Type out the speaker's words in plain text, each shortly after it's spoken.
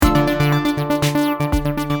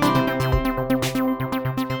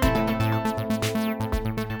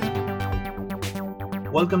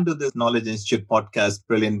Welcome to this Knowledge Institute podcast,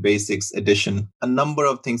 Brilliant Basics edition. A number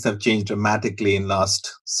of things have changed dramatically in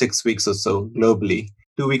last 6 weeks or so globally.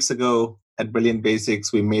 2 weeks ago at Brilliant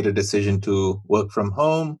Basics, we made a decision to work from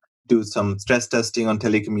home, do some stress testing on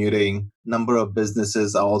telecommuting. Number of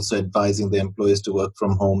businesses are also advising their employees to work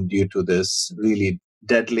from home due to this really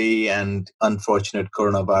deadly and unfortunate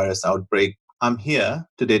coronavirus outbreak. I'm here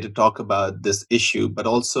today to talk about this issue, but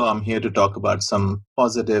also I'm here to talk about some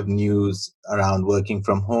positive news around working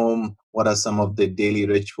from home. What are some of the daily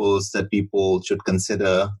rituals that people should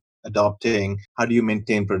consider adopting? How do you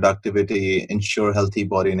maintain productivity, ensure healthy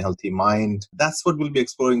body and healthy mind? That's what we'll be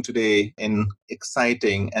exploring today in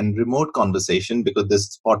exciting and remote conversation, because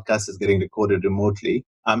this podcast is getting recorded remotely.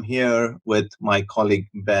 I'm here with my colleague,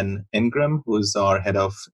 Ben Ingram, who's our head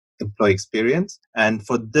of employee experience. And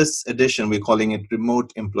for this edition, we're calling it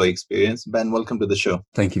Remote Employee Experience. Ben, welcome to the show.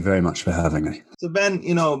 Thank you very much for having me. So Ben,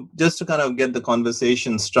 just to kind of get the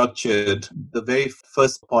conversation structured, the very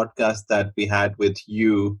first podcast that we had with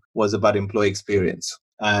you was about employee experience.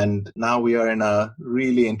 And now we are in a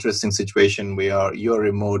really interesting situation where you're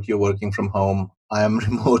remote, you're working from home. I am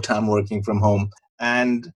remote, I'm working from home.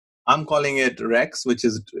 And I'm calling it REX, which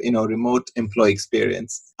is, Remote Employee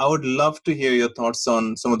Experience. I would love to hear your thoughts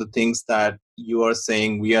on some of the things that you are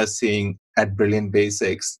saying, we are seeing at Brilliant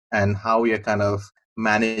Basics, and how we are kind of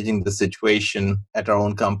managing the situation at our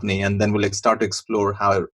own company. And then we'll start to explore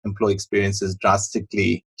how employee experience is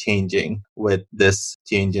drastically changing with this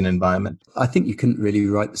change in environment. I think you couldn't really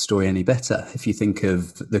write the story any better if you think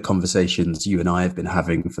of the conversations you and I have been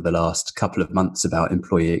having for the last couple of months about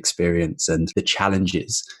employee experience and the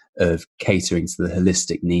challenges of catering to the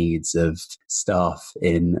holistic needs of staff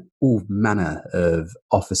in all manner of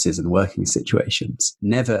offices and working situations.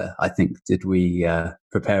 Never, I think, did we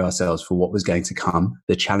prepare ourselves for what was going to come,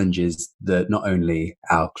 the challenges that not only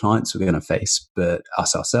our clients were going to face, but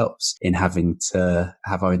us ourselves in having to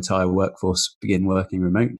have our entire workforce begin working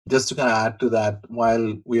remote. Just to kind of add to that,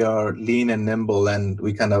 while we are lean and nimble and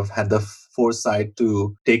we kind of had the foresight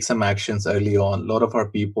to take some actions early on, a lot of our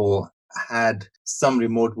people had some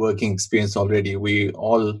remote working experience already. We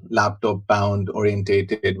all laptop bound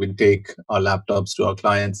orientated. We take our laptops to our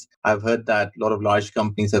clients. I've heard that a lot of large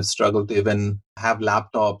companies have struggled to even have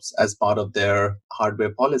laptops as part of their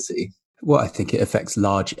hardware policy. Well, I think it affects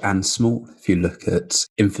large and small. If you look at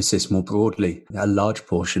Infosys more broadly, a large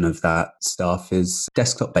portion of that staff is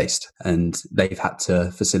desktop based, and they've had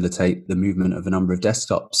to facilitate the movement of a number of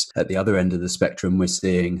desktops. At the other end of the spectrum, we're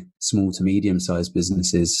seeing small to medium sized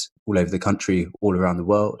businesses all over the country, all around the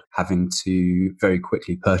world, having to very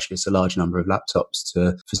quickly purchase a large number of laptops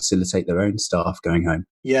to facilitate their own staff going home.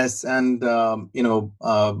 Yes, and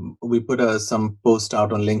we put some post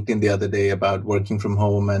out on LinkedIn the other day about working from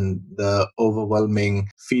home, and the overwhelming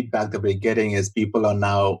feedback that we're getting is people are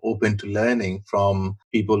now open to learning from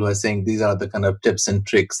people who are saying these are the kind of tips and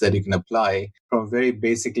tricks that you can apply, from a very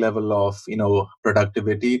basic level of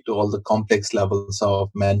productivity to all the complex levels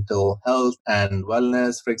of mental health and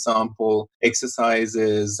wellness, for example,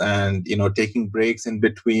 exercises and taking breaks in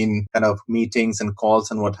between kind of meetings and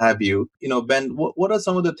calls and what have you. Ben, what are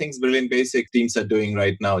some of the things Brilliant Basic teams are doing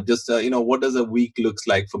right now? Just what does a week looks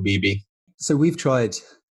like for BB? So we've tried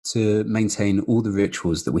to maintain all the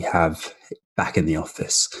rituals that we have back in the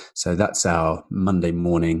office. So that's our Monday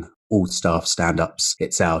morning all staff stand-ups.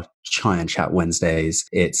 It's our Chai and Chat Wednesdays.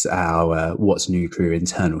 It's our What's New Crew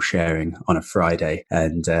internal sharing on a Friday,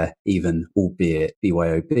 and even, albeit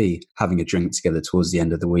BYOB, having a drink together towards the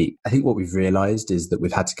end of the week. I think what we've realized is that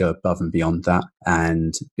we've had to go above and beyond that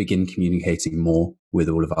and begin communicating more with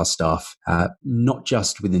all of our staff, not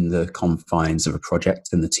just within the confines of a project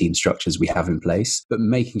and the team structures we have in place, but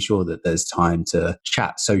making sure that there's time to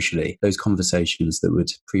chat socially. Those conversations that would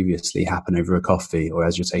previously happen over a coffee or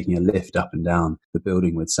as you're taking a lift up and down the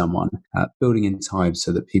building with someone, building in time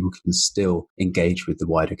so that people can still engage with the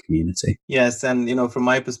wider community. Yes, and from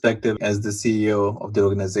my perspective as the CEO of the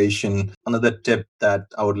organization, another tip that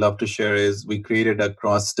I would love to share is we created a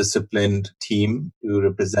cross-disciplined team to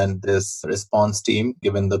represent this response team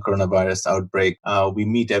given the coronavirus outbreak. We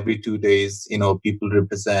meet every 2 days. People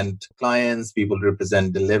represent clients, people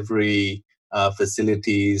represent delivery,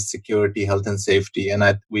 facilities, security, health and safety. And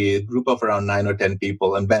we a group of around 9 or 10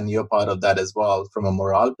 people. And Ben, you're part of that as well from a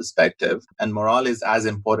morale perspective. And morale is as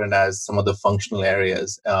important as some of the functional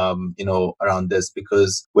areas, around this,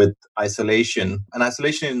 because with isolation, and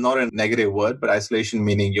isolation is not a negative word, but isolation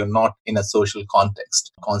meaning you're not in a social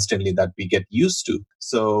context constantly that we get used to.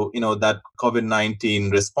 So, that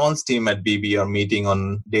COVID-19 response team at BB are meeting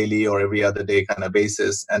on daily or every other day kind of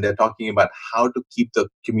basis. And they're talking about how to keep the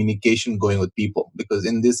communication going with people. Because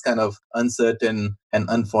in this kind of uncertain and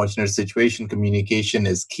unfortunate situation, communication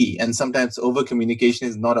is key. And sometimes over communication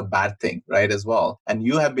is not a bad thing, right, as well. And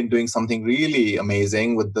you have been doing something really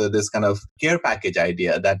amazing with this kind of care package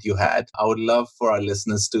idea that you had. I would love for our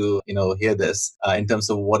listeners to, hear this in terms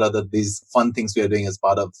of what are these fun things we are doing as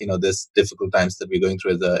part of, this difficult times that we're going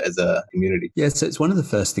through as a community. Yeah, so it's one of the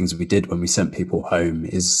first things we did when we sent people home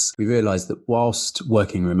is we realized that whilst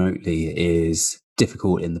working remotely is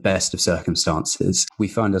difficult in the best of circumstances, we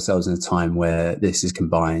find ourselves in a time where this is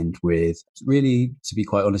combined with really, to be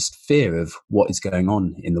quite honest, fear of what is going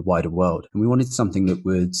on in the wider world. And we wanted something that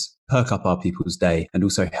would perk up our people's day and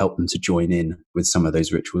also help them to join in with some of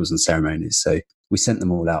those rituals and ceremonies. So we sent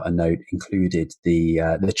them all out a note, included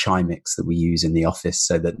the chai mix that we use in the office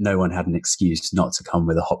so that no one had an excuse not to come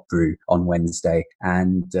with a hot brew on Wednesday,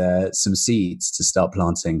 and some seeds to start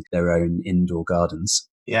planting their own indoor gardens.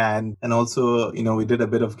 Yeah, and also, we did a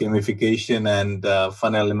bit of gamification and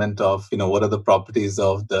fun element of, what are the properties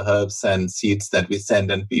of the herbs and seeds that we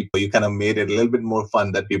send, and you kind of made it a little bit more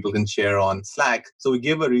fun that people can share on Slack. So we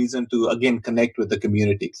gave a reason to, again, connect with the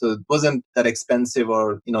community. So it wasn't that expensive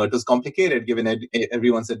or, it was complicated given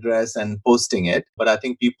everyone's address and posting it. But I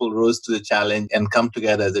think people rose to the challenge and come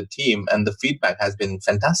together as a team, and the feedback has been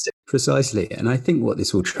fantastic. Precisely. And I think what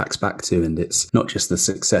this all tracks back to, and it's not just the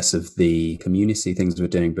success of the community things we're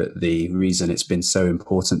doing, but the reason it's been so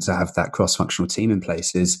important to have that cross-functional team in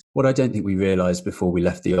place is what I don't think we realized before we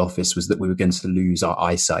left the office was that we were going to lose our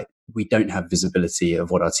eyesight. We don't have visibility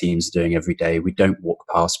of what our teams are doing every day. We don't walk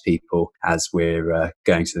past people as we're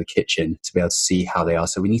going to the kitchen to be able to see how they are.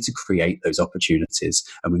 So we need to create those opportunities,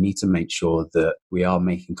 and we need to make sure that we are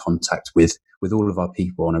making contact with all of our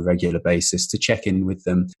people on a regular basis to check in with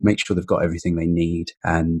them, make sure they've got everything they need,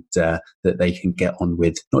 and that they can get on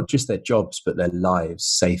with not just their jobs, but their lives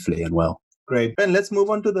safely and well. Great. Ben, let's move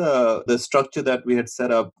on to the structure that we had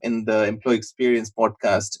set up in the Employee Experience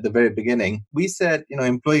podcast at the very beginning. We said,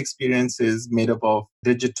 employee experience is made up of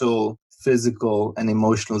digital, physical, and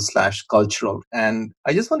emotional/cultural. And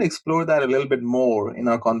I just want to explore that a little bit more in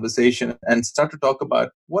our conversation and start to talk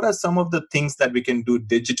about what are some of the things that we can do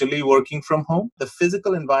digitally working from home. The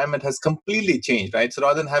physical environment has completely changed, right? So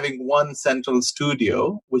rather than having one central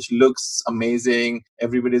studio, which looks amazing,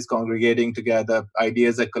 everybody's congregating together,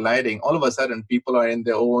 ideas are colliding, all of a sudden people are in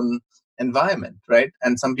their own environment, right?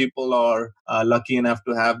 And some people are lucky enough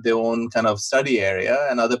to have their own kind of study area,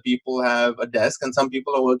 and other people have a desk, and some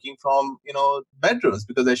people are working from, bedrooms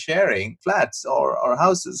because they're sharing flats or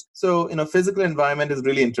houses. So, physical environment is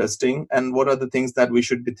really interesting. And what are the things that we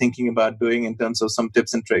should be thinking about doing in terms of some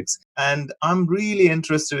tips and tricks? And I'm really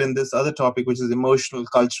interested in this other topic, which is emotional,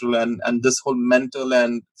 cultural, and this whole mental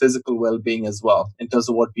and physical well-being as well, in terms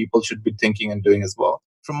of what people should be thinking and doing as well.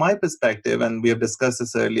 From my perspective, and we have discussed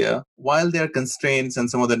this earlier, while there are constraints and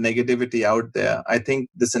some of the negativity out there, I think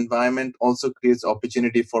this environment also creates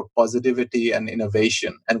opportunity for positivity and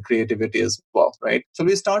innovation and creativity as well, right? So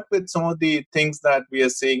we start with some of the things that we are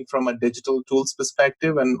seeing from a digital tools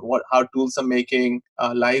perspective and how tools are making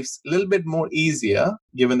lives a little bit more easier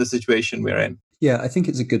given the situation we're in. Yeah, I think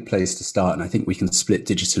it's a good place to start. And I think we can split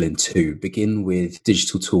digital in two. Begin with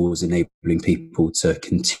digital tools enabling people to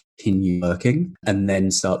continue working, and then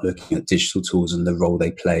start looking at digital tools and the role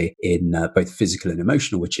they play in both physical and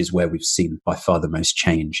emotional, which is where we've seen by far the most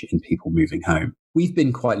change in people moving home. We've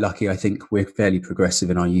been quite lucky. I think we're fairly progressive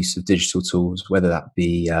in our use of digital tools, whether that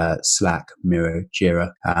be Slack, Miro,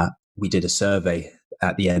 Jira. We did a survey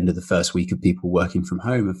at the end of the first week of people working from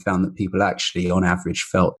home and found that people actually, on average,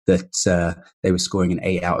 felt that they were scoring an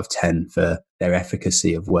 8 out of 10 for their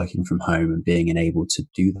efficacy of working from home and being able to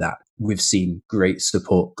do that. We've seen great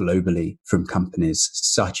support globally from companies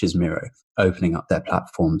such as Miro, opening up their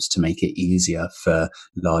platforms to make it easier for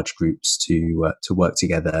large groups to work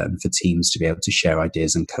together and for teams to be able to share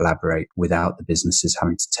ideas and collaborate without the businesses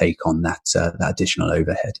having to take on that additional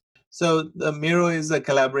overhead. So the Miro is a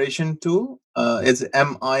collaboration tool. It's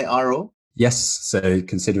Miro. Yes. So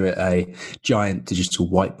consider it a giant digital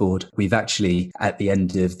whiteboard. We've actually, at the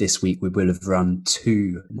end of this week, we will have run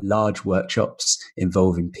 2 large workshops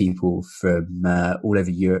involving people from all over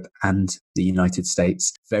Europe and the United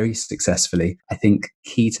States very successfully. I think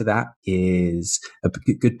key to that is a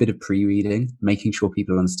good bit of pre-reading, making sure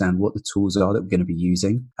people understand what the tools are that we're going to be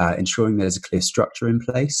using, ensuring there's a clear structure in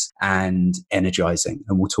place, and energizing.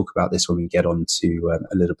 And we'll talk about this when we get on to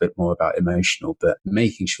a little bit more about emotional, but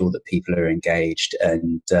making sure that people are engaged.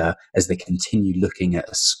 And as they continue looking at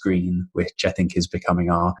a screen, which I think is becoming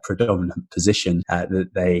our predominant position, that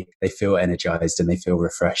they feel energized and they feel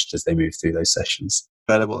refreshed as they move through those sessions.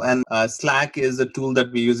 Incredible. And Slack is a tool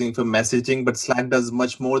that we're using for messaging, but Slack does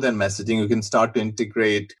much more than messaging. You can start to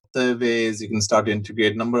integrate surveys, you can start to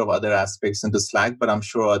integrate a number of other aspects into Slack, but I'm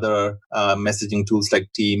sure other messaging tools like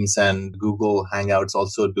Teams and Google Hangouts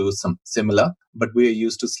also do some similar. But we are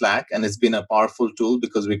used to Slack, and it's been a powerful tool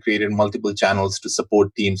because we created multiple channels to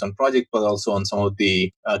support teams on project, but also on some of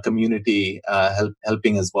the community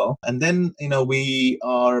helping as well. And then, we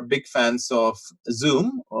are big fans of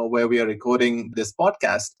Zoom, where we are recording this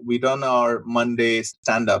podcast. We run our Monday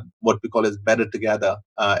stand-up, what we call is Better Together,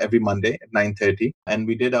 every Monday at 9:30. And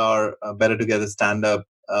we did our Better Together stand-up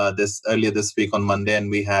earlier this week on Monday, and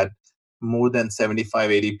we had more than 75,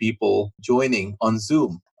 80 people joining on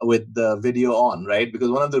Zoom with the video on, right? Because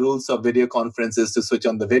one of the rules of video conference is to switch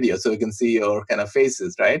on the video so we can see your kind of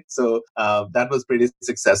faces, right? So that was pretty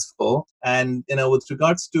successful. And, with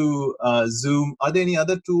regards to Zoom, are there any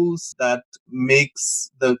other tools that makes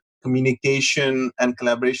the communication and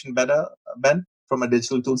collaboration better, Ben, from a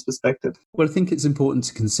digital tools perspective? Well, I think it's important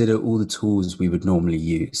to consider all the tools we would normally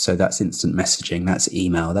use. So that's instant messaging, that's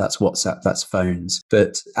email, that's WhatsApp, that's phones.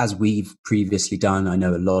 But as we've previously done, I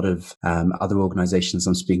know a lot of other organizations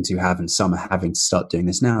I'm speaking to have, and some are having to start doing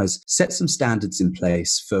this now, is set some standards in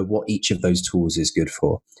place for what each of those tools is good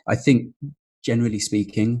for. I think generally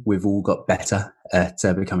speaking, we've all got better at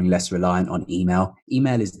becoming less reliant on email.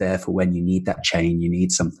 Email is there for when you need that chain, you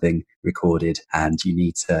need something recorded, and you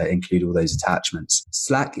need to include all those attachments.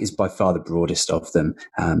 Slack is by far the broadest of them.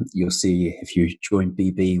 You'll see if you join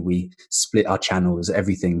BB, we split our channels,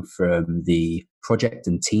 everything from the project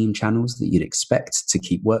and team channels that you'd expect to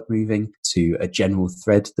keep work moving, to a general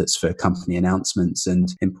thread that's for company announcements,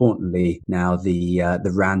 and importantly now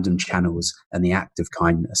the random channels and the act of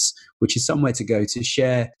kindness, which is somewhere to go to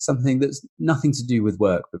share something that's nothing to do with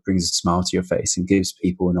work but brings a smile to your face and gives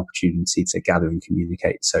people an opportunity to gather and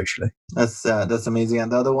communicate socially. That's amazing.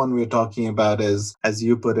 And the other one we're talking about is, as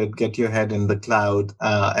you put it, get your head in the cloud.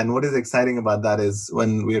 And what is exciting about that is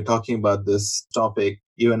when we're talking about this topic,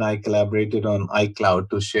 you and I collaborated on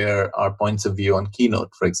iCloud to share our points of view on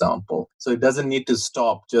Keynote, for example. So it doesn't need to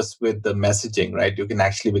stop just with the messaging, right? You can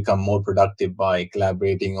actually become more productive by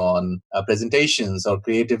collaborating on presentations or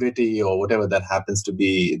creativity or whatever that happens to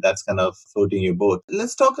be that's kind of floating your boat.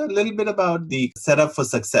 Let's talk a little bit about the setup for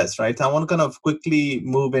success, right? I want to kind of quickly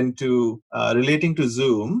move into relating to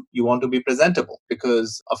Zoom. You want to be presentable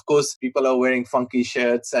because, of course, people are wearing funky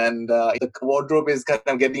shirts and the wardrobe is kind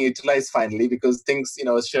of getting utilized finally because things,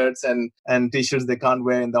 shirts and t-shirts they can't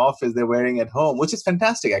wear in the office, they're wearing at home, which is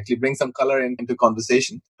fantastic. Actually bring some color into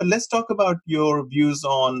conversation. But let's talk about your views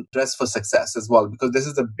on dress for success as well, because this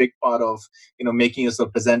is a big part of, making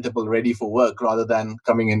yourself presentable, ready for work, rather than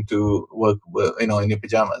coming into work, in your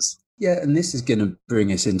pajamas. Yeah, and this is going to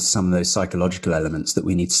bring us into some of those psychological elements that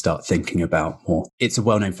we need to start thinking about more. It's a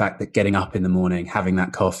well-known fact that getting up in the morning, having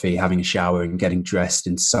that coffee, having a shower and getting dressed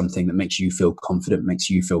into something that makes you feel confident, makes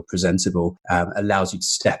you feel presentable, allows you to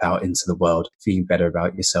step out into the world, feeling better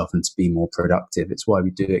about yourself and to be more productive. It's why we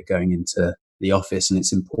do it going into the office, and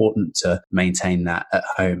it's important to maintain that at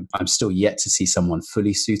home. I'm still yet to see someone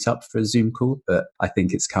fully suit up for a Zoom call, but I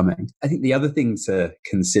think it's coming. I think the other thing to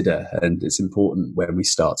consider, and it's important when we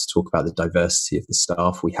start to talk about the diversity of the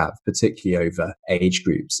staff we have, particularly over age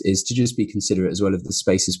groups, is to just be considerate as well of the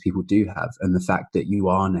spaces people do have and the fact that you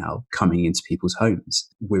are now coming into people's homes.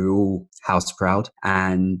 We're all house proud,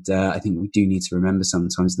 and I think we do need to remember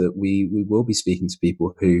sometimes that we will be speaking to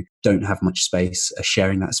people who don't have much space, are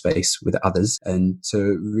sharing that space with others, and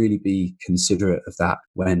to really be considerate of that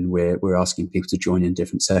when we're asking people to join in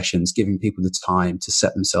different sessions, giving people the time to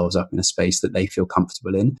set themselves up in a space that they feel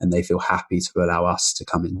comfortable in and they feel happy to allow us to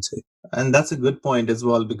come into. And that's a good point as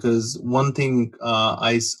well, because one thing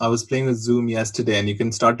I was playing with Zoom yesterday, and you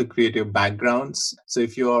can start to create your backgrounds. So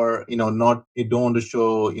if you're, you don't want to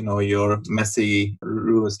show, your messy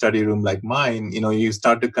study room like mine, you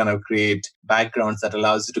start to kind of create backgrounds that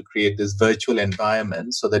allows you to create this virtual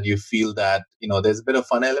environment so that you feel that, there's a bit of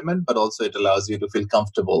fun element, but also it allows you to feel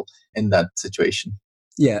comfortable in that situation.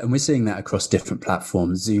 Yeah, and we're seeing that across different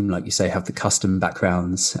platforms. Zoom, like you say, have the custom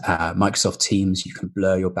backgrounds. Microsoft Teams, you can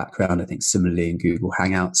blur your background, I think similarly in Google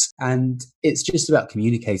Hangouts. And it's just about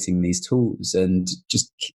communicating these tools and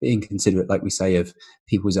just being considerate, like we say, of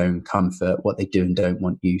people's own comfort, what they do and don't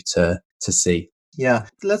want you to see. Yeah,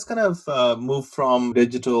 let's kind of move from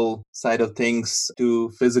digital side of things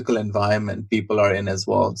to physical environment people are in as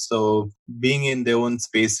well. So being in their own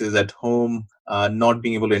spaces at home, not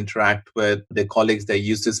being able to interact with their colleagues they're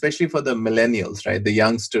used to, especially for the millennials, right? The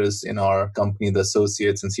youngsters in our company, the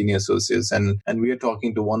associates and senior associates. And we were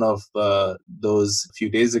talking to one of those a few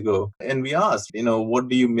days ago, and we asked, what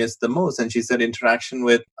do you miss the most? And she said, interaction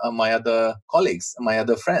with my other colleagues, my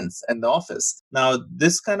other friends in the office. Now,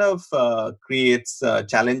 this kind of creates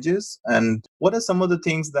challenges. And what are some of the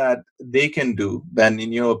things that they can do, Ben,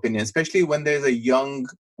 in your opinion, especially when there's a young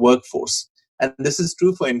workforce? And this is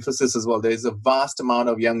true for Infosys as well. There is a vast amount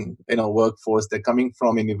of young, workforce. They're coming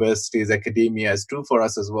from universities, academia. It's true for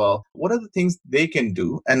us as well. What are the things they can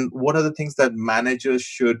do, and what are the things that managers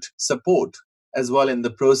should support as well in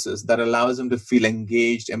the process that allows them to feel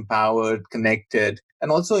engaged, empowered, connected?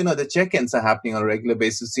 And also, the check-ins are happening on a regular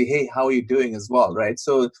basis to see, hey, how are you doing as well, right?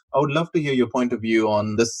 So I would love to hear your point of view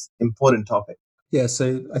on this important topic. Yeah,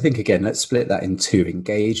 so I think, again, let's split that in two: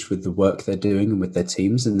 engaged with the work they're doing and with their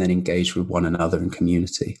teams, and then engaged with one another and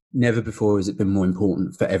community. Never before has it been more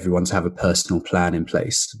important for everyone to have a personal plan in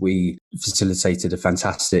place. We facilitated a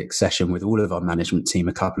fantastic session with all of our management team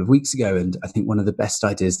a couple of weeks ago, and I think one of the best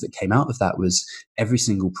ideas that came out of that was every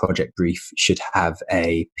single project brief should have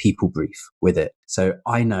a people brief with it. So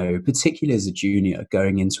I know, particularly as a junior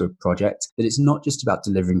going into a project, that it's not just about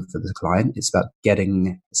delivering for the client, it's about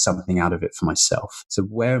getting something out of it for myself. So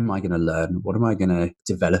where am I going to learn? What am I going to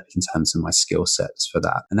develop in terms of my skill sets for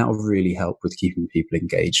that? And that will really help with keeping people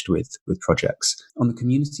engaged with projects. On the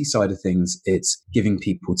community side of things, it's giving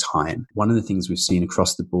people time. One of the things we've seen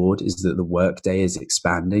across the board is that the workday is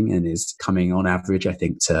expanding and is coming on average, I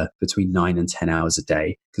think, to between 9 and 10 hours a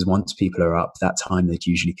day. Because once people are up, that time they'd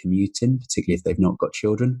usually commute in, particularly if they've not got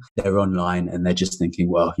children. They're online and they're just thinking,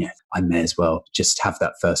 well, yeah, I may as well just have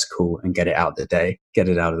that first call and get it out the day, get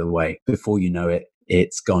it out of the way. Before you know it,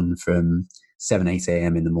 it's gone from 7, 8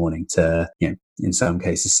 a.m. in the morning to, in some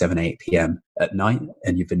cases, 7, 8 p.m. at night.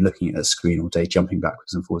 And you've been looking at a screen all day, jumping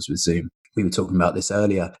backwards and forwards with Zoom. We were talking about this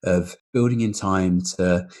earlier, of building in time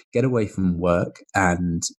to get away from work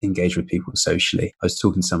and engage with people socially. I was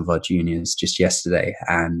talking to some of our juniors just yesterday,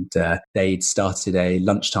 and they'd started a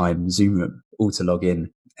lunchtime Zoom room all to log in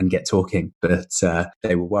and get talking. But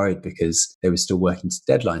they were worried because they were still working to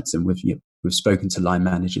deadlines. And we've spoken to line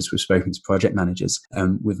managers, we've spoken to project managers,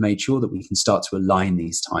 we've made sure that we can start to align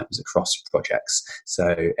these times across projects.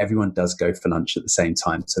 So everyone does go for lunch at the same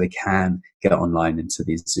time, so they can get online into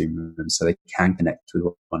these Zoom rooms, so they can connect with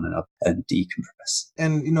one another and decompress.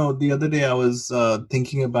 And, the other day I was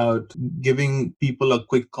thinking about giving people a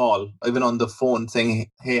quick call, even on the phone, saying,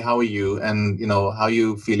 hey, how are you? And, how are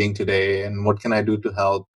you feeling today? And what can I do to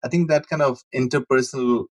help? I think that kind of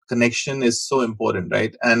interpersonal connection is so important,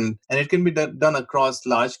 right? And it can be done across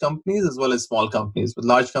large companies as well as small companies. With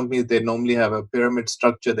large companies, they normally have a pyramid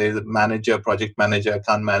structure. There's a manager, project manager,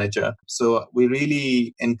 account manager. So we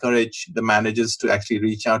really encourage the managers to actually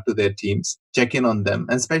reach out to their teams, check in on them,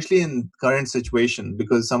 and especially in current situation,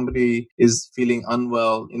 because somebody is feeling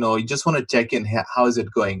unwell, you just want to check in. How is it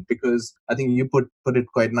going? Because I think you put it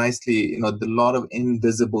quite nicely, the lot of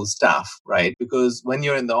invisible staff, right? Because when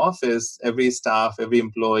you're in the office, every staff, every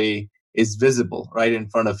employee is visible right in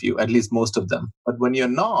front of you, at least most of them. But when you're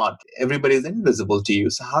not, everybody is invisible to you.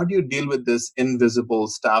 So how do you deal with this invisible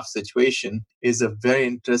staff situation is a very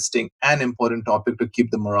interesting and important topic to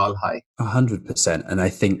keep the morale high. 100%. And I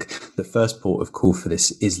think the first port of call for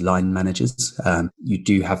this is line managers. You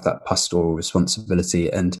do have that pastoral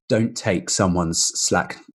responsibility, and don't take someone's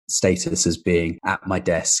Slack status as being at my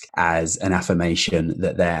desk as an affirmation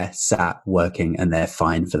that they're sat working and they're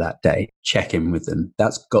fine for that day. Check in with them.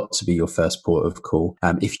 That's got to be your first port of call.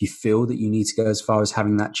 If you feel that you need to go as far as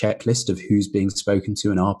having that checklist of who's being spoken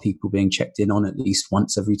to and are people being checked in on at least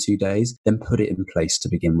once every 2 days, then put it in place to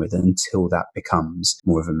begin with until that becomes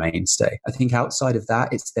more of a mainstay. I think outside of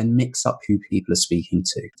that, it's then mix up who people are speaking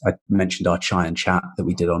to. I mentioned our chai and chat that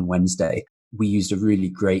we did on Wednesday. We used a really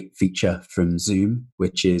great feature from Zoom,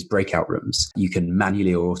 which is breakout rooms. You can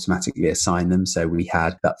manually or automatically assign them. So we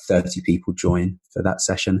had about 30 people join for that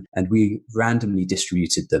session, and we randomly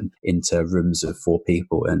distributed them into rooms of 4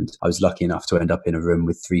 people. And I was lucky enough to end up in a room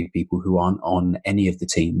with 3 people who aren't on any of the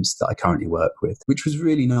teams that I currently work with, which was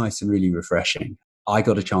really nice and really refreshing. I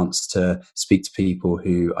got a chance to speak to people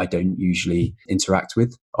who I don't usually interact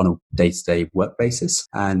with on a day-to-day work basis.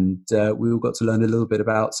 And we all got to learn a little bit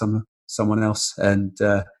about someone else and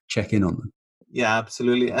check in on them. Yeah,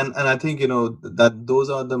 absolutely. And I think, that those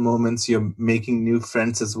are the moments you're making new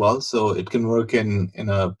friends as well. So it can work in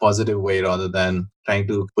a positive way rather than trying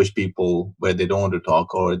to push people where they don't want to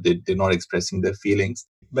talk or they're not expressing their feelings.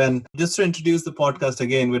 Ben, just to introduce the podcast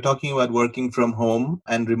again, we're talking about working from home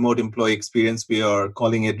and remote employee experience. We are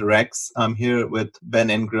calling it REX. I'm here with Ben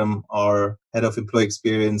Ingram, our head of employee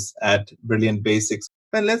experience at Brilliant Basics.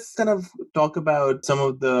 Ben, let's kind of talk about some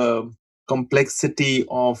of the complexity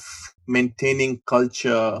of maintaining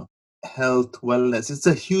culture, health, wellness. It's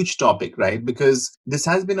a huge topic, right? Because this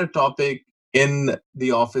has been a topic in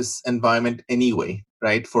the office environment anyway,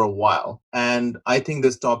 right, for a while. And I think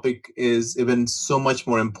this topic is even so much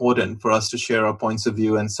more important for us to share our points of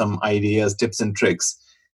view and some ideas, tips, and tricks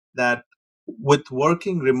that with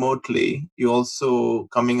working remotely, you're also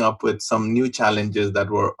coming up with some new challenges that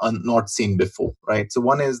were not seen before, right? So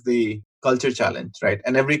one is the culture challenge, right?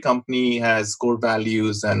 And every company has core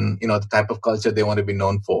values and, the type of culture they want to be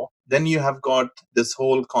known for. Then you have got this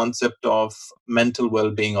whole concept of mental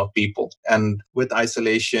well-being of people. And with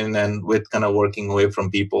isolation and with kind of working away from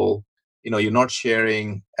people, you're not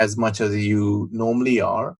sharing as much as you normally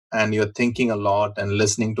are, and you're thinking a lot and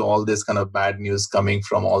listening to all this kind of bad news coming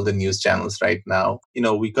from all the news channels right now.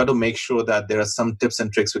 We got to make sure that there are some tips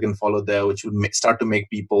and tricks we can follow there, which will start to make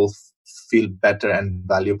people feel better and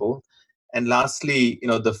valuable. And lastly,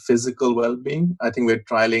 the physical well-being. I think we're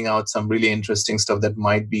trialing out some really interesting stuff that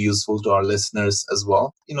might be useful to our listeners as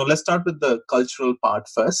well. Let's start with the cultural part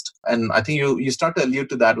first. And I think you start to allude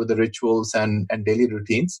to that with the rituals and daily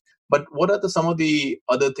routines. But what are some of the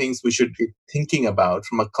other things we should be thinking about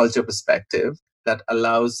from a culture perspective that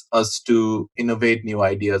allows us to innovate new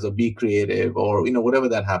ideas or be creative, or whatever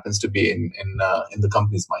that happens to be in the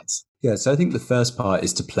company's minds? Yeah, so I think the first part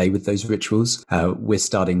is to play with those rituals. We're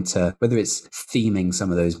starting to, whether it's theming some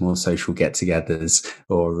of those more social get-togethers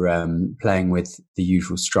or playing with the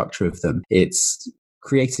usual structure of them, it's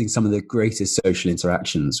creating some of the greatest social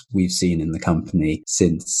interactions we've seen in the company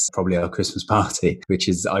since probably our Christmas party, which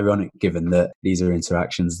is ironic given that these are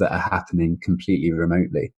interactions that are happening completely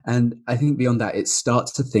remotely. And I think beyond that, it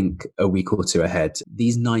starts to think a week or two ahead.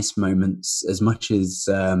 These nice moments, as much as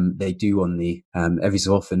they do on the every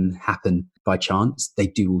so often happen by chance, they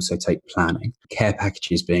do also take planning. Care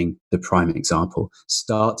packages being the prime example.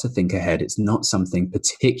 Start to think ahead. It's not something,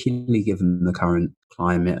 particularly given the current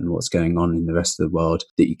climate and what's going on in the rest of the world,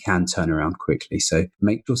 that you can turn around quickly. So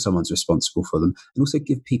make sure someone's responsible for them, and also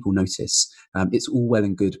give people notice. It's all well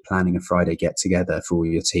and good planning a Friday get together for all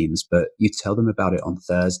your teams, but you tell them about it on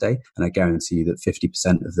Thursday, and I guarantee you that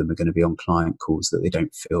 50% of them are going to be on client calls that they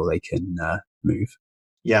don't feel they can move.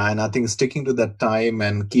 Yeah, and I think sticking to that time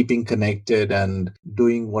and keeping connected and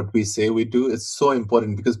doing what we say we do is so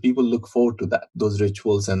important, because people look forward to that, those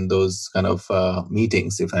rituals and those kind of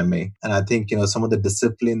meetings, if I may. And I think, some of the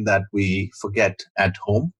discipline that we forget at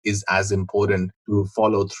home is as important to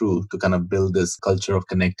follow through to kind of build this culture of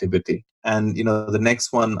connectivity. And, the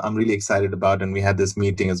next one I'm really excited about, and we had this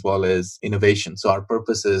meeting as well, is innovation. So our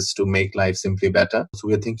purpose is to make life simply better. So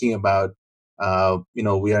we're thinking about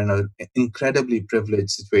we are in an incredibly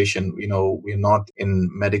privileged situation. We're not in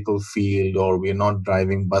medical field, or we're not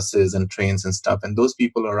driving buses and trains and stuff. And those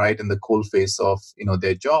people are right in the coal face of,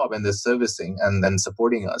 their job, and they're servicing and then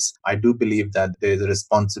supporting us. I do believe that there is a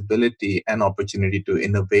responsibility and opportunity to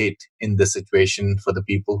innovate in this situation for the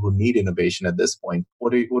people who need innovation at this point.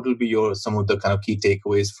 What will be some of the kind of key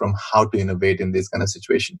takeaways from how to innovate in this kind of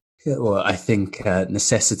situation? Yeah, well, I think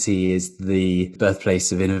necessity is the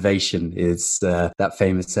birthplace of innovation, is that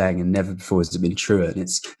famous saying, and never before has it been truer. And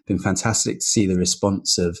it's been fantastic to see the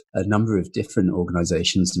response of a number of different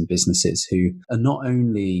organizations and businesses who are not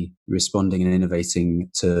only responding and innovating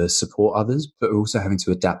to support others, but are also having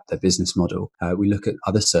to adapt their business model. We look at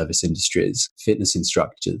other service industries, fitness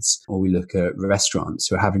instructors, or we look at restaurants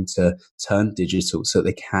who are having to turn digital so that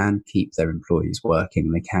they can keep their employees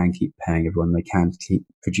working, they can keep paying everyone, they can keep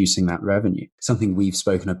producing that revenue. Something we've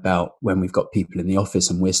spoken about when we've got people in the office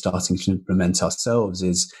and we're starting to implement ourselves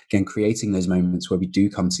is, again, creating those moments where we do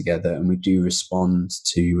come together and we do respond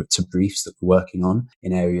to briefs that we're working on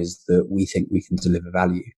in areas that we think we can deliver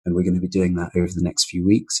value. And we're going to be doing that over the next few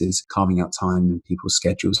weeks, is carving out time in people's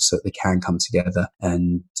schedules so that they can come together.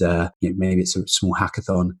 And maybe it's a small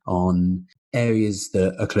hackathon on areas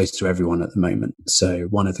that are close to everyone at the moment. So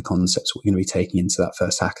one of the concepts we're going to be taking into that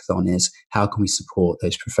first hackathon is, how can we support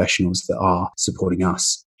those professionals that are supporting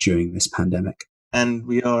us during this pandemic? And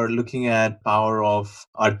we are looking at power of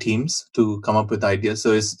our teams to come up with ideas.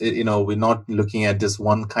 So we're not looking at just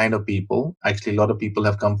one kind of people. Actually, a lot of people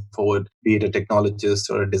have come forward, be it a technologist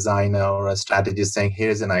or a designer or a strategist, saying,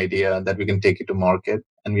 here's an idea that we can take it to market.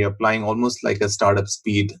 and we're applying almost like a startup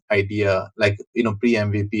speed idea, like,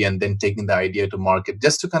 pre-MVP, and then taking the idea to market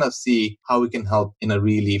just to kind of see how we can help in a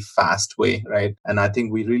really fast way, right? And I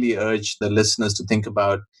think we really urge the listeners to think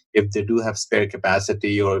about if they do have spare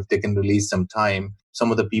capacity or if they can release some time,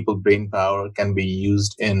 some of the people brain power can be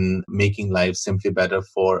used in making life simply better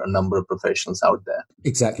for a number of professionals out there.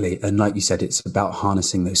 Exactly. And like you said, it's about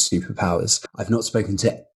harnessing those superpowers. I've not spoken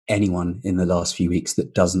to anyone in the last few weeks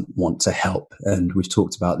that doesn't want to help. And we've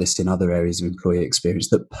talked about this in other areas of employee experience,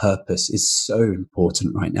 that purpose is so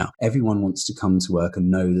important right now. Everyone wants to come to work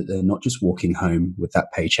and know that they're not just walking home with that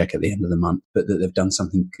paycheck at the end of the month, but that they've done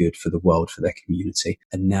something good for the world, for their community.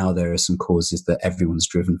 And now there are some causes that everyone's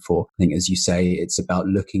driven for. I think, as you say, it's about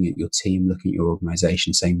looking at your team, looking at your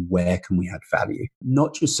organization, saying, where can we add value?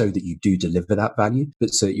 Not just so that you do deliver that value, but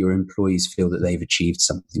so that your employees feel that they've achieved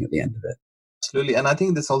something at the end of it. Absolutely. And I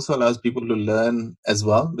think this also allows people to learn as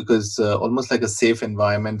well, because almost like a safe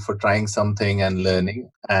environment for trying something and learning.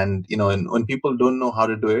 And, when people don't know how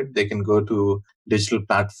to do it, they can go to digital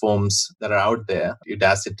platforms that are out there,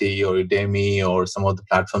 Udacity or Udemy, or some of the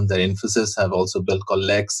platforms that Infosys have also built called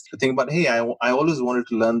Lex, to think about, hey, I always wanted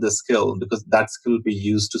to learn this skill, because that skill will be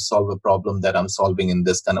used to solve a problem that I'm solving in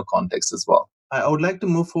this kind of context as well. I would like to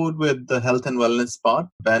move forward with the health and wellness part,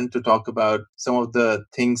 Ben, to talk about some of the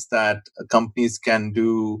things that companies can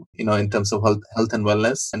do, in terms of health and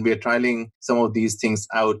wellness. And we are trialing some of these things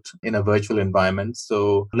out in a virtual environment.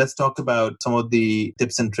 So let's talk about some of the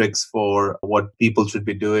tips and tricks for what people should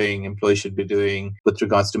be doing, employees should be doing with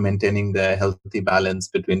regards to maintaining their healthy balance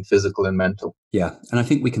between physical and mental. Yeah. And I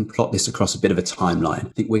think we can plot this across a bit of a timeline.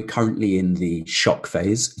 I think we're currently in the shock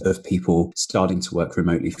phase of people starting to work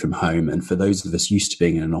remotely from home. And for those of us used to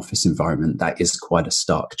being in an office environment, that is quite a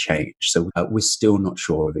stark change. So we're still not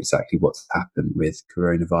sure of exactly what's happened with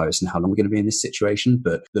coronavirus and how long we're going to be in this situation.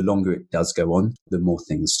 But the longer it does go on, the more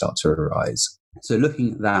things start to arise. So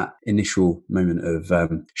looking at that initial moment of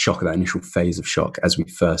shock, that initial phase of shock as we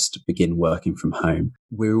first begin working from home,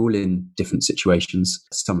 we're all in different situations.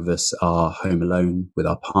 Some of us are home alone with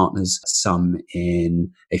our partners, some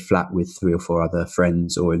in a flat with 3 or 4 other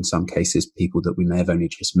friends, or in some cases, people that we may have only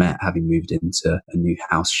just met, having moved into a new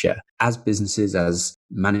house share. As businesses, as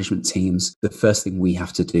management teams, the first thing we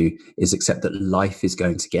have to do is accept that life is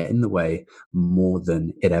going to get in the way more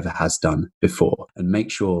than it ever has done before, and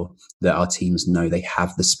make sure that our teams know they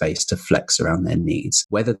have the space to flex around their needs.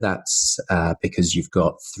 Whether that's because you've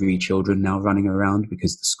got 3 children now running around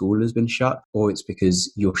because the school has been shut, or it's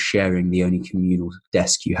because you're sharing the only communal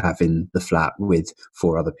desk you have in the flat with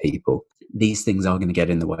 4 other people. These things are going to get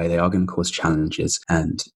in the way. They are going to cause challenges,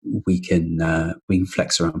 and we can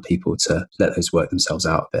flex around people to let those work themselves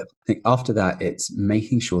out a bit. I think after that, it's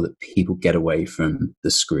making sure that people get away from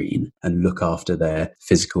the screen and look after their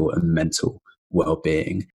physical and mental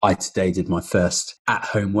well-being. I today did my first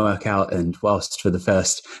at-home workout, and whilst for the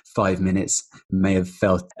first 5 minutes may have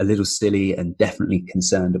felt a little silly and definitely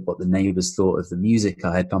concerned at what the neighbours thought of the music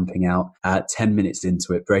I had bumping out, 10 minutes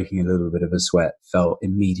into it, breaking a little bit of a sweat, felt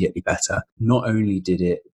immediately better. Not only did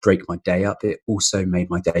it break my day up, it also made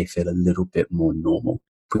my day feel a little bit more normal.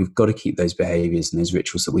 We've got to keep those behaviors and those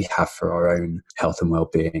rituals that we have for our own health and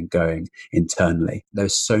well-being going internally.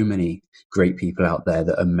 There's so many great people out there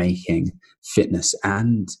that are making fitness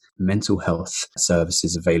and mental health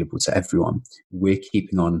services available to everyone. We're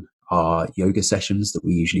keeping on our yoga sessions that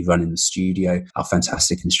we usually run in the studio. Our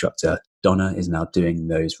fantastic instructor, Donna, is now doing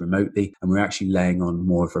those remotely, and we're actually laying on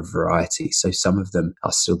more of a variety. So some of them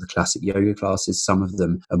are still the classic yoga classes. Some of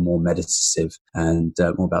them are more meditative and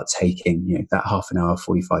more about taking that half an hour,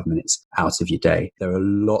 45 minutes out of your day. There are a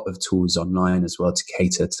lot of tools online as well to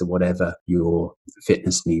cater to whatever your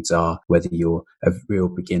fitness needs are, whether you're a real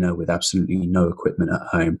beginner with absolutely no equipment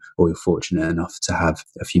at home, or you're fortunate enough to have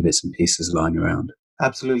a few bits and pieces lying around.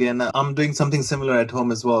 Absolutely. And I'm doing something similar at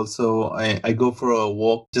home as well. So I go for a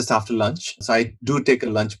walk just after lunch. So I do take a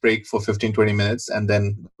lunch break for 15, 20 minutes and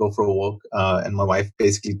then go for a walk. And my wife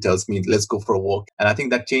basically tells me, let's go for a walk. And I think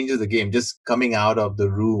that changes the game. Just coming out of the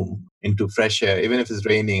room into fresh air, even if it's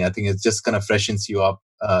raining, I think it just kind of freshens you up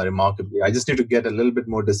remarkably. I just need to get a little bit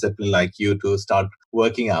more discipline like you to start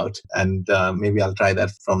working out. And maybe I'll try that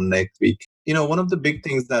from next week. One of the big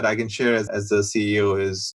things that I can share as a CEO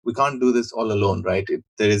is we can't do this all alone, right?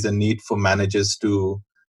 There is a need for managers to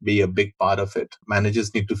be a big part of it.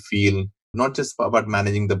 Managers need to feel not just about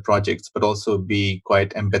managing the projects, but also be quite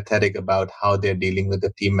empathetic about how they're dealing with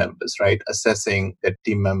the team members, right? Assessing their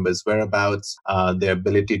team members' whereabouts, their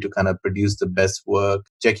ability to kind of produce the best work,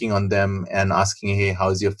 checking on them and asking, hey,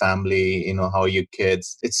 how's your family? How are your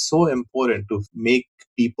kids? It's so important to make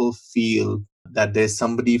people feel that there's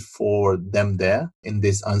somebody for them there in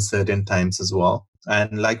these uncertain times as well.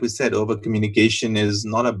 And like we said, over communication is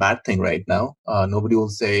not a bad thing right now. Nobody will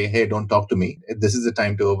say, hey, don't talk to me. This is the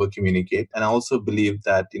time to over communicate. And I also believe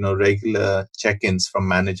that, regular check-ins from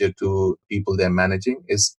manager to people they're managing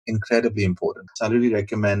is incredibly important. So I really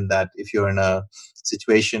recommend that if you're in a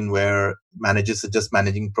situation where managers are just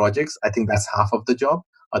managing projects, I think that's half of the job.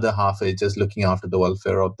 Other half is just looking after the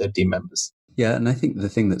welfare of their team members. Yeah, and I think the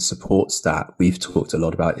thing that supports that we've talked a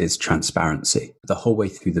lot about is transparency the whole way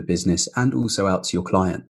through the business and also out to your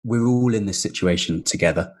client. We're all in this situation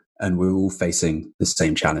together and we're all facing the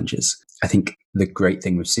same challenges. I think the great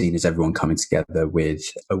thing we've seen is everyone coming together with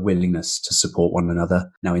a willingness to support one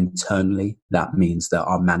another. Now, internally, that means that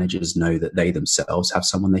our managers know that they themselves have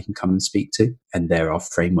someone they can come and speak to. And there are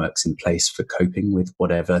frameworks in place for coping with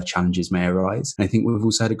whatever challenges may arise. And I think we've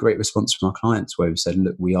also had a great response from our clients where we've said,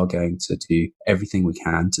 look, we are going to do everything we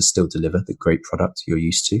can to still deliver the great product you're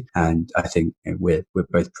used to. And I think we're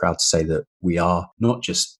both proud to say that we are not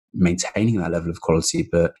just maintaining that level of quality,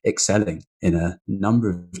 but excelling in a number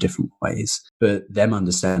of different ways. But them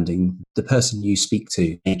understanding the person you speak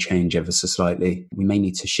to may change ever so slightly. We may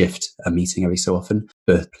need to shift a meeting every so often,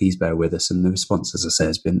 but please bear with us. And the response, as I say,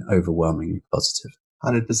 has been overwhelmingly positive.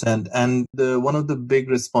 100%. And one of the big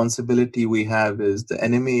responsibility we have is the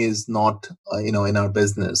enemy is not, in our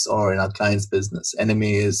business or in our client's business.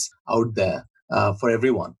 Enemy is out there. For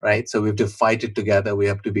everyone, right? So we have to fight it together. We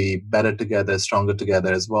have to be better together, stronger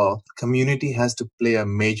together as well. Community has to play a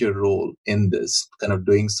major role in this kind of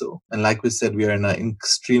doing so. And like we said, we are in an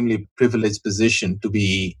extremely privileged position to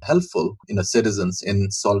be helpful, citizens in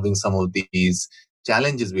solving some of these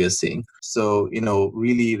challenges we are seeing. So,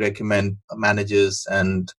 really recommend managers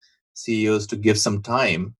and CEOs to give some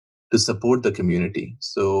time to support the community.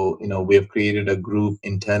 So, we have created a group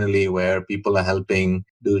internally where people are helping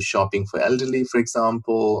do shopping for elderly, for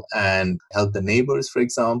example, and help the neighbors, for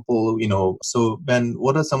example. So Ben,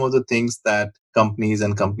 what are some of the things that companies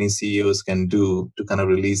and company CEOs can do to kind of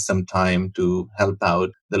release some time to help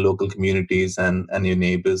out the local communities and your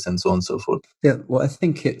neighbors and so on and so forth? Yeah, well, I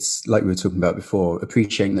think it's like we were talking about before,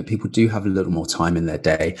 appreciating that people do have a little more time in their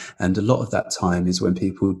day. And a lot of that time is when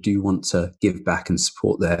people do want to give back and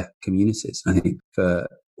support their communities. I think for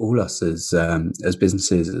all us as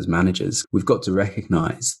businesses, as managers, we've got to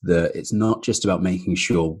recognize that it's not just about making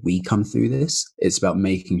sure we come through this. It's about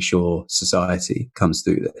making sure society comes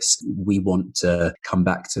through this. We want to come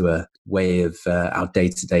back to a way of our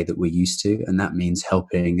day-to-day that we're used to. And that means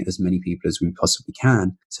helping as many people as we possibly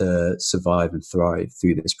can to survive and thrive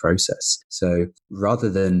through this process. So rather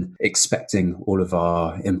than expecting all of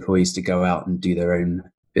our employees to go out and do their own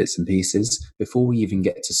bits and pieces, before we even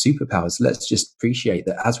get to superpowers, let's just appreciate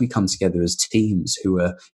that as we come together as teams who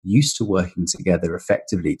are used to working together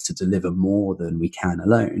effectively to deliver more than we can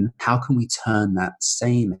alone, how can we turn that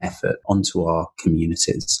same effort onto our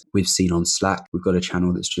communities? We've seen on Slack, we've got a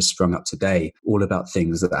channel that's just sprung up today, all about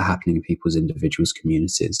things that are happening in people's individuals'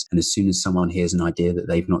 communities. And as soon as someone hears an idea that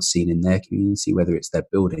they've not seen in their community, whether it's their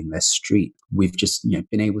building, their street, we've just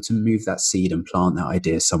been able to move that seed and plant that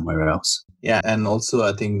idea somewhere else. Yeah, and also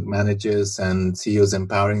I think managers and CEOs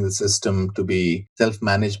empowering the system to be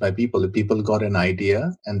self-managed by people. If people got an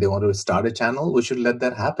idea and they want to start a channel, we should let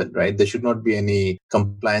that happen, right? There should not be any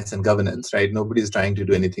compliance and governance, right? Nobody's trying to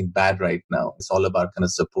do anything bad right now. It's all about kind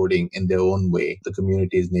of supporting in their own way the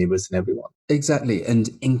communities, neighbors, and everyone. Exactly. And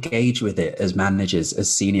engage with it as managers,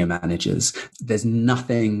 as senior managers. There's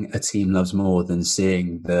nothing a team loves more than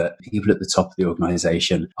seeing that people at the top of the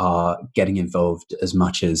organization are getting involved as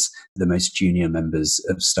much as the most junior members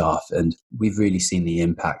of staff. And we've really seen the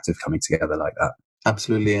impact of coming together like that.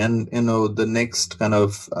 Absolutely. And, the next kind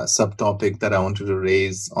of subtopic that I wanted to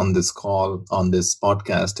raise on this call, on this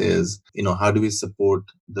podcast is, how do we support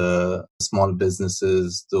the small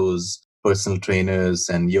businesses, those personal trainers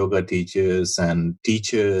and yoga teachers and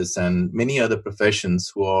many other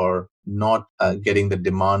professions who are not getting the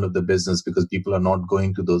demand of the business because people are not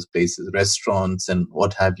going to those places, restaurants and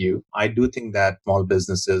what have you. I do think that small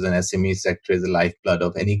businesses and SME sector is the lifeblood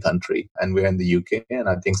of any country. And we're in the UK, and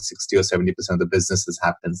I think 60 or 70% of the businesses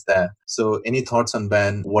happens there. So any thoughts on,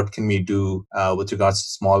 Ben, what can we do with regards to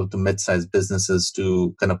small to mid-sized businesses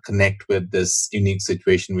to kind of connect with this unique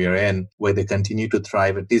situation we are in, where they continue to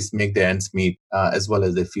thrive, at least make their ends meet, as well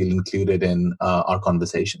as they feel included in our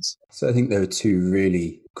conversations? So I think there are two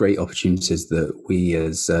really great opportunities that we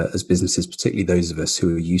as businesses, particularly those of us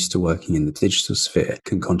who are used to working in the digital sphere,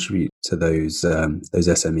 can contribute to those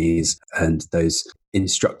SMEs and those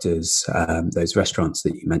instructors, those restaurants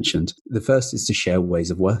that you mentioned. The first is to share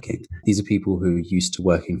ways of working. These are people who are used to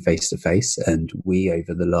working face to face, and we,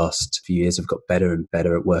 over the last few years, have got better and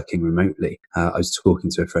better at working remotely. I was talking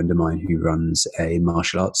to a friend of mine who runs a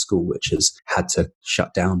martial arts school, which has had to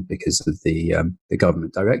shut down because of the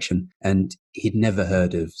government direction, and he'd never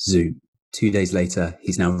heard of Zoom. 2 days later,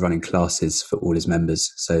 he's now running classes for all his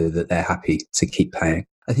members so that they're happy to keep paying.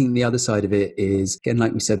 I think the other side of it is, again,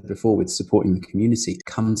 like we said before, with supporting the community,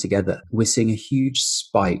 come together. We're seeing a huge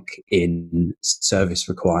spike in service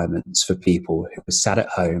requirements for people who are sat at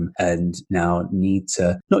home and now need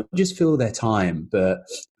to not just fill their time, but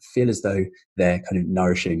feel as though they're kind of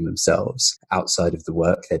nourishing themselves outside of the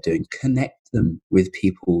work they're doing. Connect them with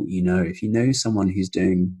people you know. If you know someone who's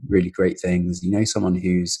doing really great things, you know someone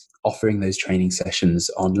who's offering those training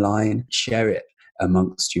sessions online, share it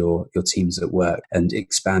amongst your teams at work and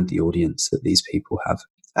expand the audience that these people have.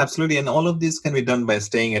 Absolutely. And all of this can be done by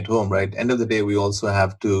staying at home, right? End of the day, we also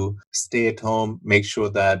have to stay at home, make sure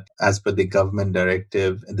that as per the government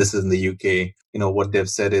directive, this is in the UK, what they've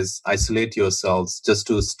said is isolate yourselves just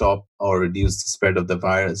to stop or reduce the spread of the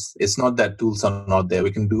virus. It's not that tools are not there.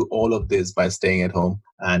 We can do all of this by staying at home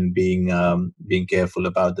and being careful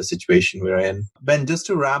about the situation we're in. Ben, just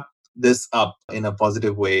to wrap this up in a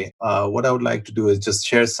positive way, what I would like to do is just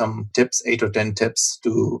share some tips, 8 or 10 tips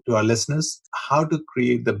to our listeners, how to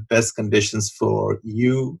create the best conditions for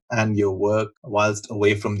you and your work whilst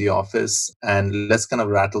away from the office. And let's kind of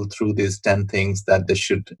rattle through these 10 things that they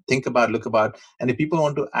should think about, look about. And if people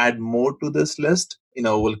want to add more to this list,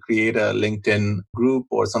 we'll create a LinkedIn group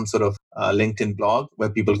or some sort of LinkedIn blog where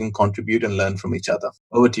people can contribute and learn from each other.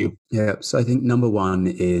 Over to you. Yeah. So I think number one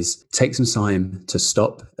is take some time to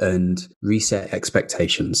stop and reset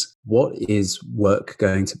expectations. What is work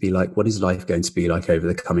going to be like? What is life going to be like over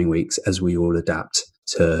the coming weeks as we all adapt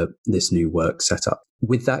to this new work setup?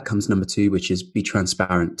 With that comes number two, which is be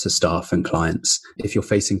transparent to staff and clients. If you're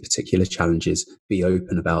facing particular challenges, be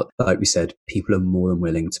open about, like we said, people are more than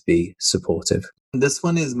willing to be supportive. This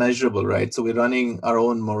one is measurable, right? So we're running our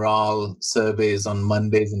own morale surveys on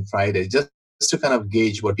Mondays and Fridays, just to kind of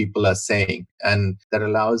gauge what people are saying. And that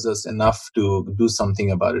allows us enough to do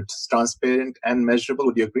something about it. It's transparent and measurable.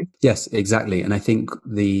 Would you agree? Yes, exactly. And I think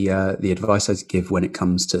the advice I give when it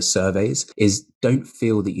comes to surveys is don't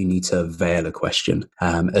feel that you need to veil a question,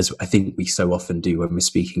 as I think we so often do when we're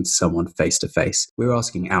speaking to someone face to face. We're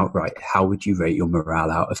asking outright, how would you rate your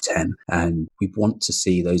morale out of 10? And we want to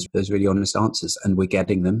see those really honest answers, and we're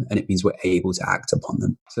getting them, and it means we're able to act upon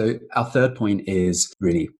them. So our third point is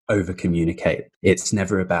really over communicate. It's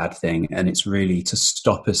never a bad thing, and it's really to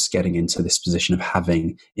stop us getting into this position of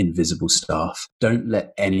having invisible staff. Don't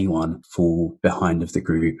let anyone fall behind of the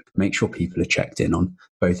group. Make sure people are checked in on,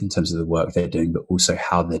 both in terms of the work they're doing, but also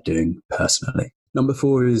how they're doing personally. Number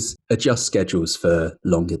 4 is adjust schedules for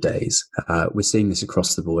longer days. We're seeing this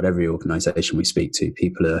across the board. Every organization we speak to,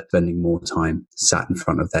 people are spending more time sat in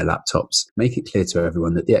front of their laptops. Make it clear to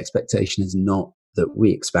everyone that the expectation is not that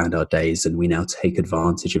we expand our days and we now take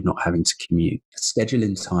advantage of not having to commute. Schedule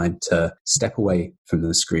in time to step away from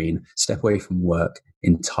the screen, step away from work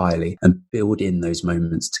entirely, and build in those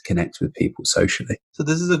moments to connect with people socially. So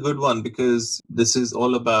this is a good one, because this is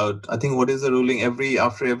all about, I think, what is the ruling?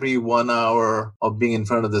 After every 1 hour of being in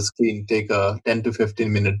front of the screen, take a 10 to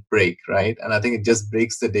 15 minute break, right? And I think it just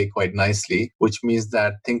breaks the day quite nicely, which means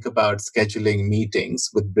that think about scheduling meetings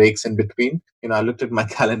with breaks in between. I looked at my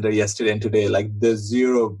calendar yesterday and today, like there's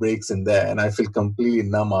 0 breaks in there, and I feel completely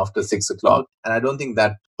numb after 6 o'clock. And I don't think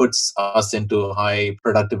that puts us into a high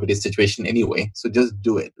productivity situation anyway. So just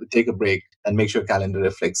do it. Take a break and make sure calendar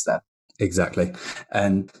reflects that. Exactly.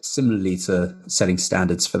 And similarly to setting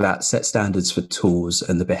standards for that, set standards for tools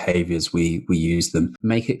and the behaviors we use them.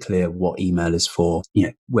 Make it clear what email is for.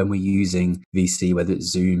 When we're using VC, whether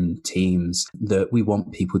it's Zoom, Teams, that we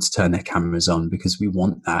want people to turn their cameras on because we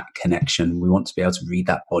want that connection. We want to be able to read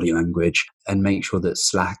that body language, and make sure that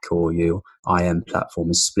Slack or your IM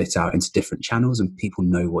platform is split out into different channels and people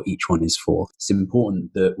know what each one is for. It's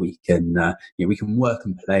important that we can work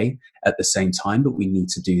and play at the same time, but we need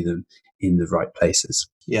to do them in the right places.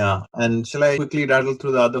 Yeah. And shall I quickly rattle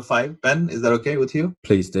through the other 5, Ben? Is that okay with you?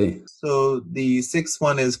 Please do. So the 6th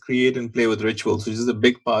one is create and play with rituals, which is a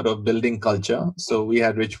big part of building culture. So we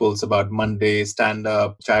had rituals about Monday,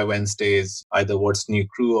 stand-up, Chai Wednesdays, either What's New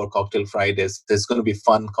Crew or Cocktail Fridays. There's going to be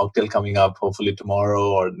fun cocktail coming up, hopefully tomorrow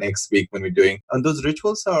or next week when we're doing. And those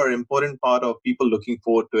rituals are an important part of people looking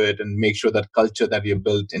forward to it, and make sure that culture that we have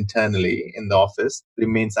built internally in the office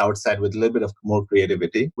remains outside with a little bit of more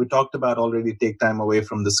creativity. We talked about already take time away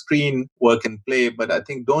from the screen, work and play, but I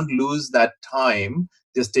think don't lose that time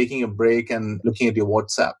just taking a break and looking at your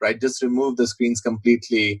WhatsApp, right? Just remove the screens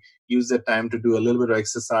completely. Use the time to do a little bit of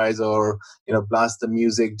exercise or, blast the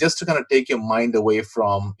music just to kind of take your mind away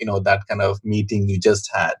from, that kind of meeting you just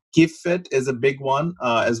had. Keep fit is a big one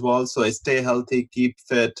as well. So stay healthy, keep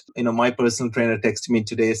fit. My personal trainer texted me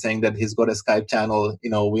today saying that he's got a Skype channel.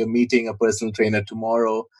 We're meeting a personal trainer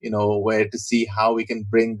tomorrow, where to see how we can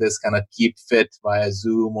bring this kind of keep fit via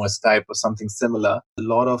Zoom or Skype or something similar. A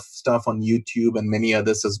lot of stuff on YouTube and many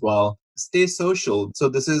others as well. Stay social. So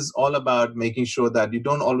this is all about making sure that you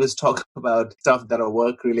don't always talk about stuff that are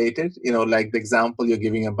work related. Like the example you're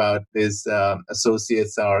giving about these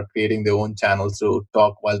associates are creating their own channels to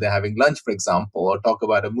talk while they're having lunch, for example, or talk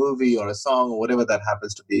about a movie or a song or whatever that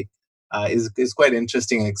happens to be. Is quite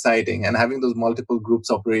interesting and exciting. And having those multiple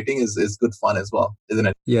groups operating is good fun as well, isn't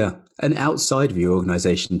it? Yeah. And outside of your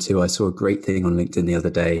organization too, I saw a great thing on LinkedIn the other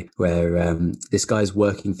day where this guy's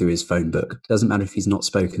working through his phone book. Doesn't matter if he's not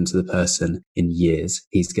spoken to the person in years,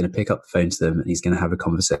 he's going to pick up the phone to them and he's going to have a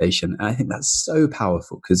conversation. And I think that's so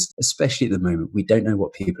powerful because especially at the moment, we don't know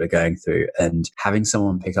what people are going through, and having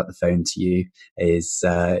someone pick up the phone to you is,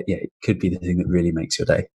 it could be the thing that really makes your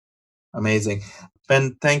day. Amazing.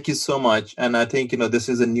 Ben, thank you so much. And I think, this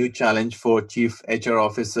is a new challenge for chief HR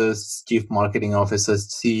officers, chief marketing officers,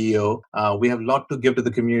 CEO. We have a lot to give to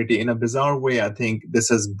the community. In a bizarre way, I think this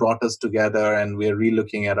has brought us together and we're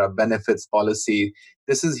relooking at our benefits policy.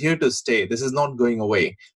 This is here to stay. This is not going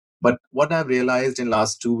away. But what I've realized in the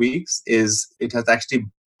last 2 weeks is it has actually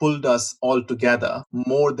pulled us all together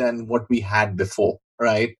more than what we had before.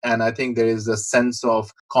 Right. And I think there is a sense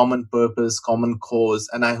of common purpose, common cause.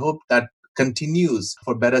 And I hope that continues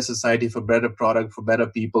for better society, for better product, for better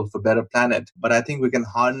people, for better planet. But I think we can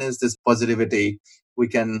harness this positivity. We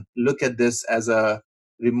can look at this as a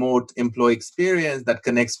remote employee experience that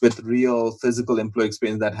connects with real physical employee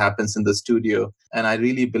experience that happens in the studio. And I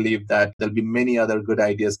really believe that there'll be many other good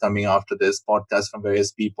ideas coming after this podcast from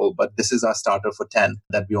various people. But this is our starter for 10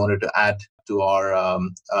 that we wanted to add to our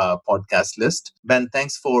podcast list. Ben,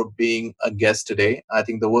 thanks for being a guest today. I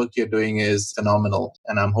think the work you're doing is phenomenal.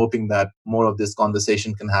 And I'm hoping that more of this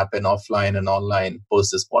conversation can happen offline and online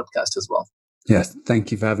post this podcast as well. Yes,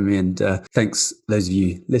 thank you for having me. And thanks those of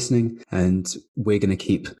you listening. And we're going to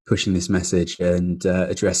keep pushing this message and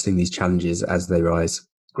addressing these challenges as they rise.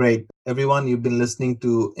 Great. Everyone, you've been listening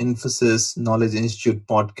to Infosys Knowledge Institute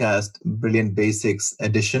podcast, Brilliant Basics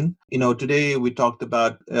edition. Today we talked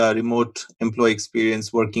about remote employee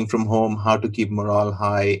experience, working from home, how to keep morale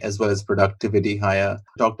high as well as productivity higher.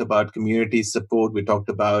 We talked about community support. We talked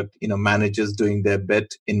about, managers doing their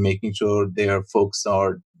bit in making sure their folks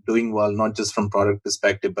are doing well, not just from product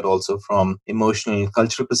perspective, but also from emotional and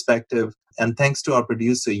cultural perspective. And thanks to our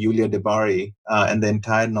producer, Yulia Debari, and the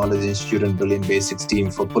entire Knowledge Institute and Brilliant Basics team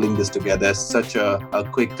for pulling this together. Such a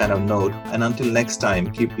quick kind of note. And until next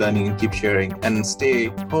time, keep learning and keep sharing and stay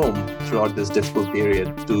home throughout this difficult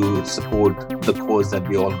period to support the cause that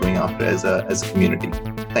we're all going after as a community.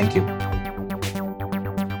 Thank you.